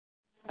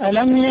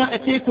ألم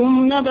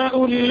يأتكم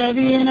نبأ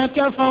الذين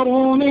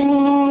كفروا من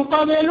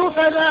قبل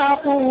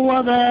فذاقوا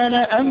وبال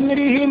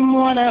أمرهم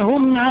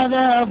ولهم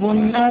عذاب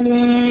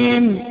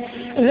أليم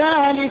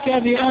ذلك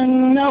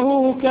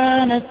بأنه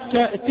كانت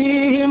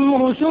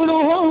تأتيهم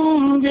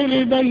رسلهم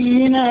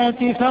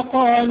بالبينات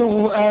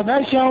فقالوا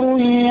أبشر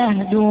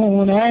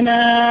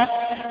يهدوننا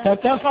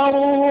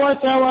فكفروا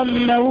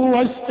وتولوا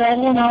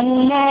واستغنى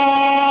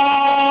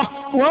الله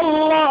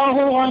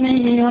والله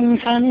غني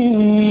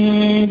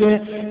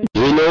حميد.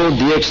 We know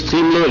the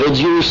extremely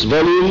reduced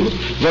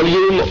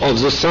volume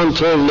of the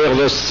central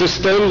nervous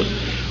system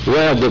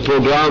where the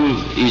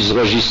program is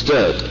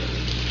registered.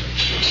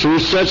 Through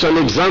such an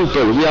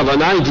example, we have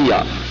an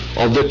idea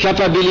of the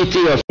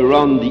capability of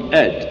around the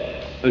head,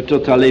 a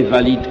totally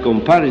valid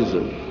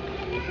comparison.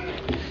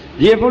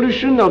 The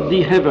evolution of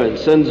the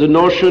heavens and the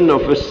notion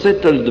of a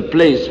settled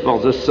place for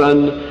the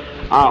sun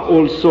are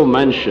also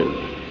mentioned.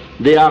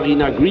 They are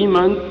in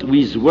agreement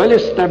with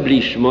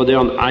well-established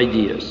modern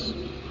ideas.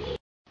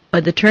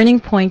 But the turning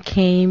point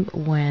came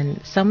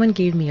when someone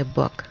gave me a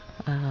book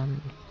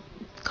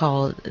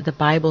called The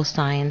Bible,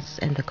 Science,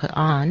 and the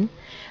Qur'an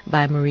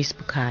by Maurice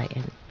Bucaille,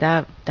 and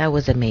that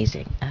was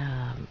amazing.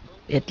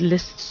 It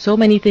lists so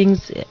many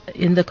things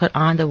in the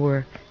Qur'an that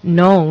were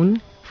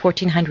known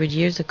 1400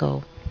 years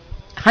ago,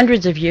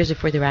 hundreds of years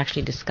before they were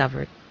actually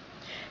discovered.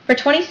 For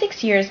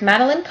 26 years,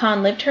 Madeleine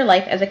Kahn lived her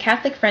life as a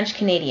Catholic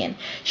French-Canadian.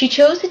 She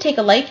chose to take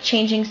a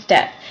life-changing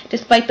step.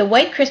 Despite the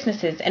white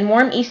Christmases and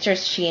warm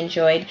Easters she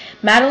enjoyed,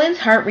 Madeleine's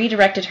heart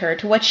redirected her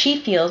to what she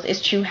feels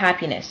is true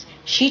happiness.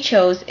 She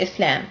chose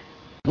Islam.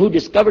 Who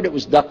discovered it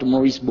was Dr.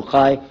 Maurice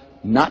Bucaille,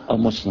 not a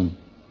Muslim.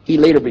 He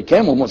later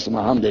became a Muslim,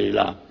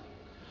 alhamdulillah.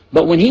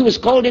 But when he was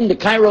called into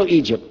Cairo,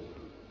 Egypt,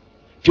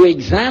 to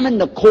examine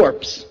the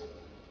corpse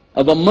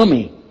of a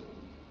mummy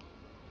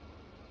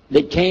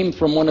that came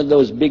from one of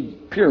those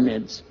big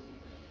pyramids,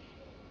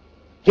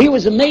 he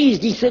was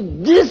amazed. He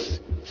said, this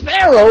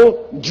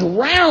Pharaoh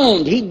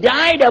drowned. He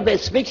died of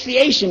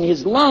asphyxiation.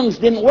 His lungs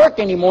didn't work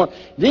anymore.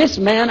 This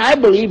man, I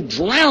believe,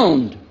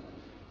 drowned.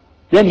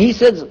 Then he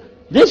says,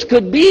 this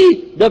could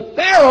be the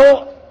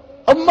Pharaoh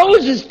of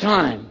Moses'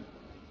 time.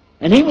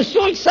 And he was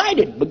so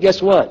excited. But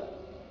guess what?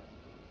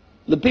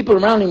 The people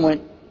around him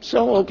went,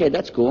 so, okay,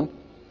 that's cool. And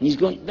he's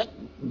going,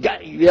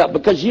 yeah,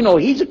 because, you know,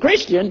 he's a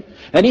Christian,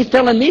 and he's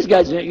telling these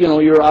guys, you know,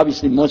 you're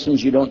obviously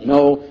Muslims, you don't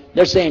know.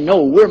 They're saying,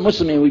 no, we're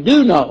Muslim and we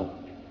do know.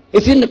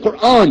 It's in the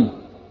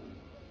Qur'an.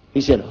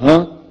 He said,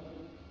 huh?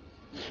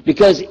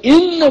 Because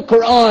in the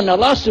Qur'an,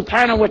 Allah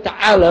subhanahu wa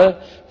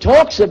ta'ala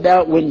talks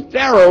about when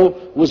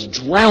Pharaoh was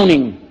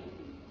drowning.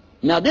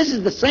 Now, this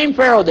is the same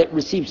Pharaoh that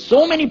received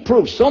so many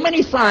proofs, so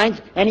many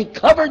signs, and he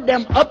covered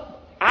them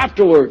up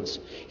afterwards.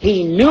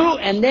 He knew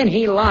and then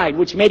he lied,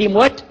 which made him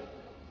what?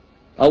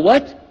 A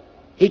what?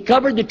 He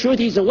covered the truth.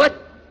 He's a what?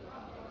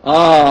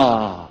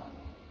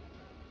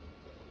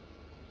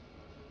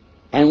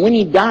 And when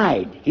he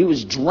died, he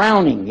was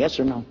drowning, yes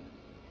or no?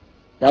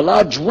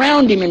 Allah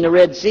drowned him in the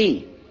Red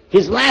Sea.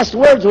 His last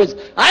words was,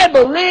 I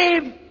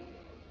believe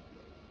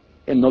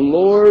in the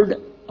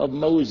Lord of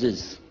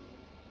Moses.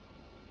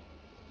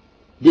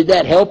 Did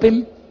that help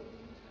him?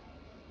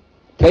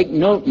 Take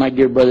note, my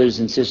dear brothers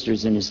and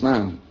sisters in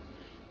Islam.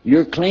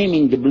 You're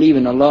claiming to believe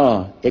in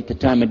Allah at the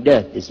time of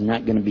death is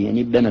not going to be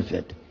any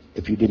benefit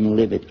if you didn't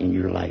live it in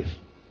your life.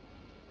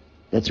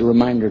 That's a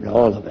reminder to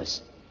all of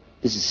us.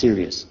 This is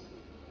serious.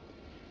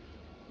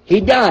 He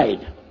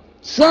died.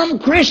 Some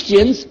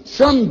Christians,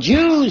 some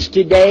Jews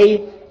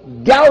today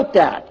doubt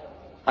that.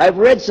 I've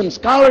read some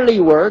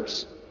scholarly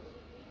works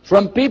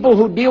from people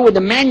who deal with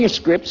the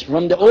manuscripts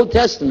from the Old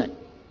Testament.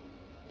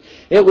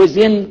 It was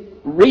in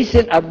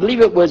recent, I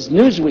believe it was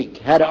Newsweek,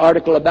 had an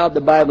article about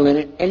the Bible in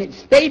it, and it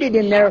stated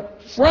in there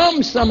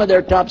from some of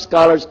their top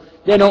scholars,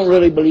 they don't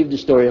really believe the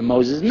story of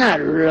Moses.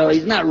 Not really.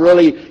 It's not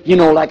really, you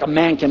know, like a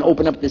man can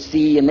open up the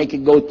sea and they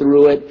could go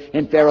through it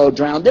and Pharaoh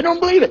drowned. They don't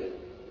believe it.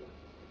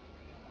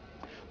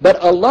 But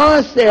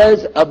Allah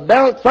says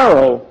about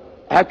Pharaoh,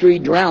 after he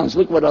drowns,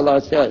 look what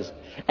Allah says.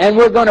 And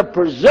we're going to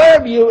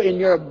preserve you in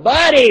your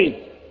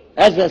body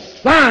as a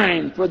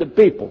sign for the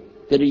people.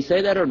 Did he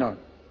say that or not?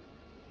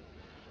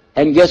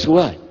 And guess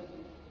what?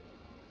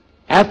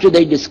 After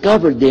they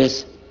discovered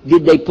this,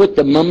 did they put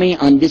the mummy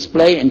on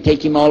display and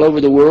take him all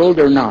over the world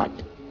or not?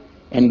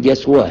 And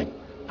guess what?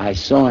 I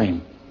saw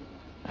him.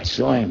 I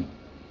saw him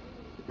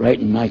right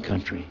in my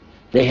country.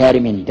 They had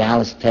him in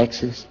Dallas,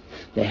 Texas.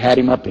 They had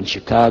him up in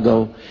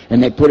Chicago,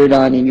 and they put it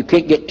on, and you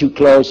can't get too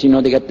close. You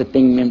know, they got the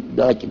thing,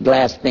 like a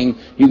glass thing.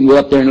 You can go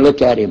up there and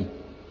look at him.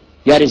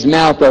 He had his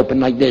mouth open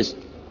like this.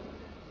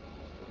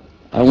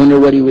 I wonder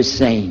what he was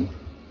saying.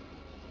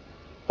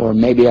 Or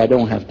maybe I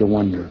don't have to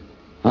wonder.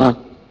 Huh?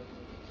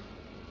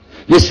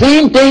 The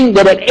same thing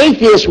that an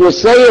atheist will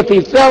say if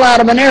he fell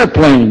out of an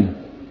airplane.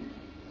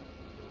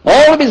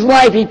 All of his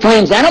life he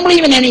claims, I don't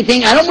believe in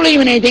anything, I don't believe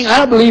in anything, I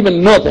don't believe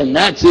in nothing,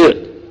 that's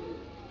it.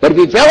 But if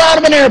he fell out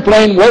of an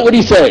airplane, what would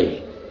he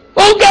say?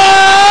 Oh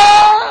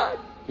God!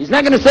 He's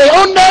not going to say,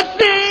 oh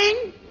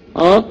nothing!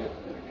 Huh?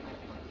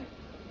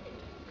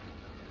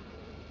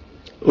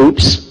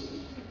 Oops.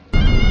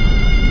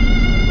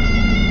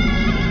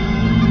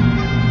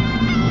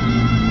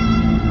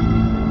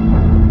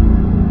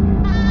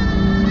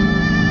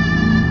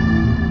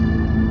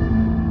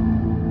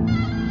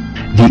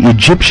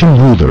 Egyptian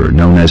ruler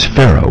known as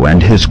Pharaoh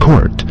and his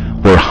court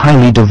were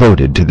highly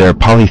devoted to their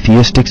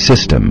polytheistic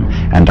system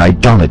and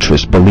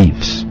idolatrous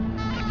beliefs.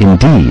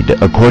 Indeed,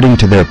 according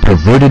to their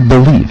perverted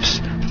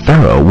beliefs,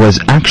 Pharaoh was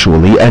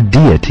actually a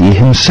deity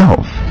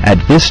himself.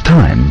 At this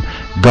time,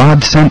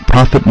 God sent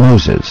Prophet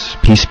Moses,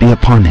 peace be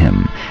upon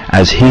him,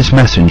 as his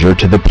messenger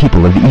to the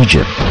people of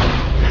Egypt.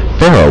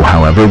 Pharaoh,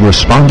 however,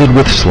 responded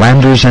with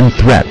slanders and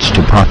threats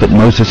to Prophet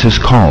Moses'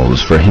 calls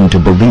for him to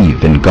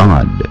believe in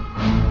God.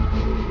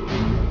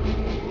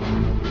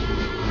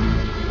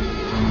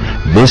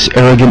 This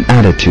arrogant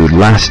attitude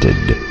lasted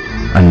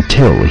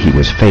until he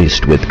was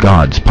faced with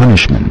God's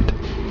punishment.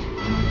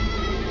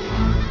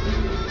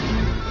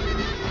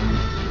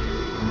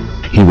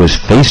 He was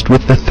faced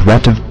with the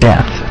threat of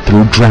death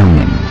through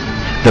drowning.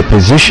 The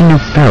position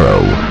of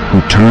Pharaoh,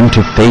 who turned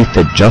to faith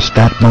at just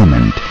that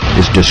moment,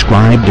 is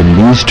described in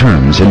these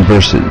terms in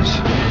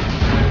verses.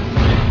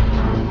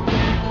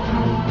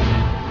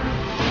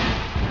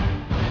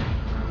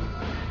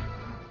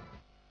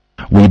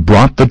 We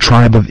brought the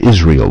tribe of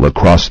Israel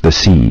across the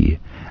sea,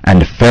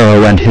 and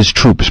Pharaoh and his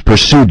troops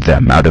pursued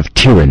them out of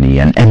tyranny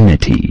and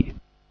enmity.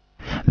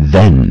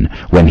 Then,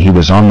 when he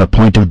was on the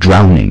point of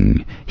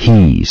drowning,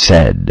 he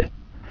said,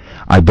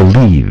 I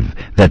believe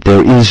that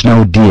there is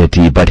no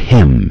deity but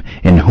him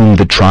in whom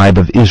the tribe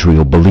of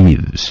Israel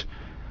believes.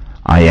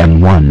 I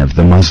am one of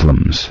the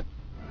Muslims.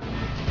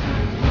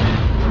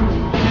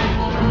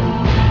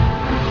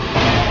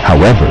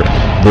 However,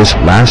 this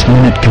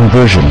last-minute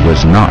conversion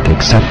was not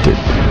accepted.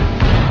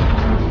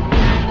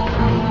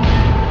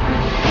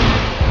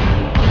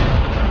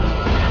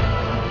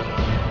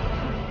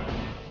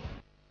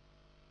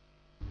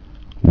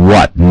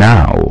 What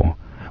now?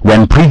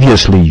 When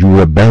previously you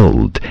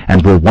rebelled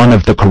and were one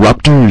of the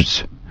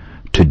corruptors?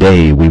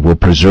 Today we will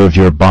preserve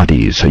your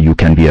bodies so you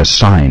can be a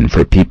sign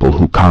for people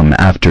who come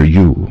after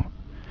you.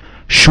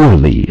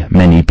 Surely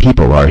many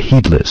people are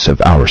heedless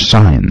of our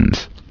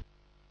signs.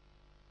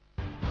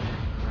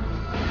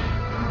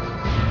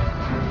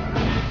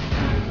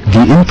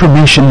 The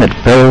information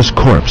that Pharaoh's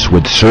corpse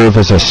would serve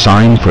as a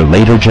sign for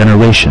later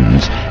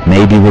generations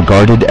may be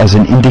regarded as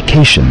an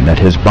indication that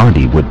his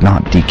body would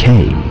not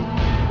decay.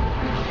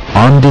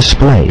 On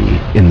display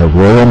in the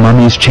Royal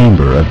Mummy's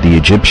Chamber of the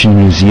Egyptian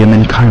Museum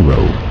in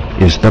Cairo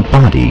is the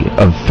body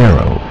of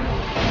Pharaoh,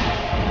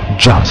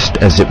 just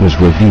as it was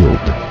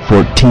revealed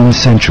 14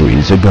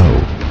 centuries ago.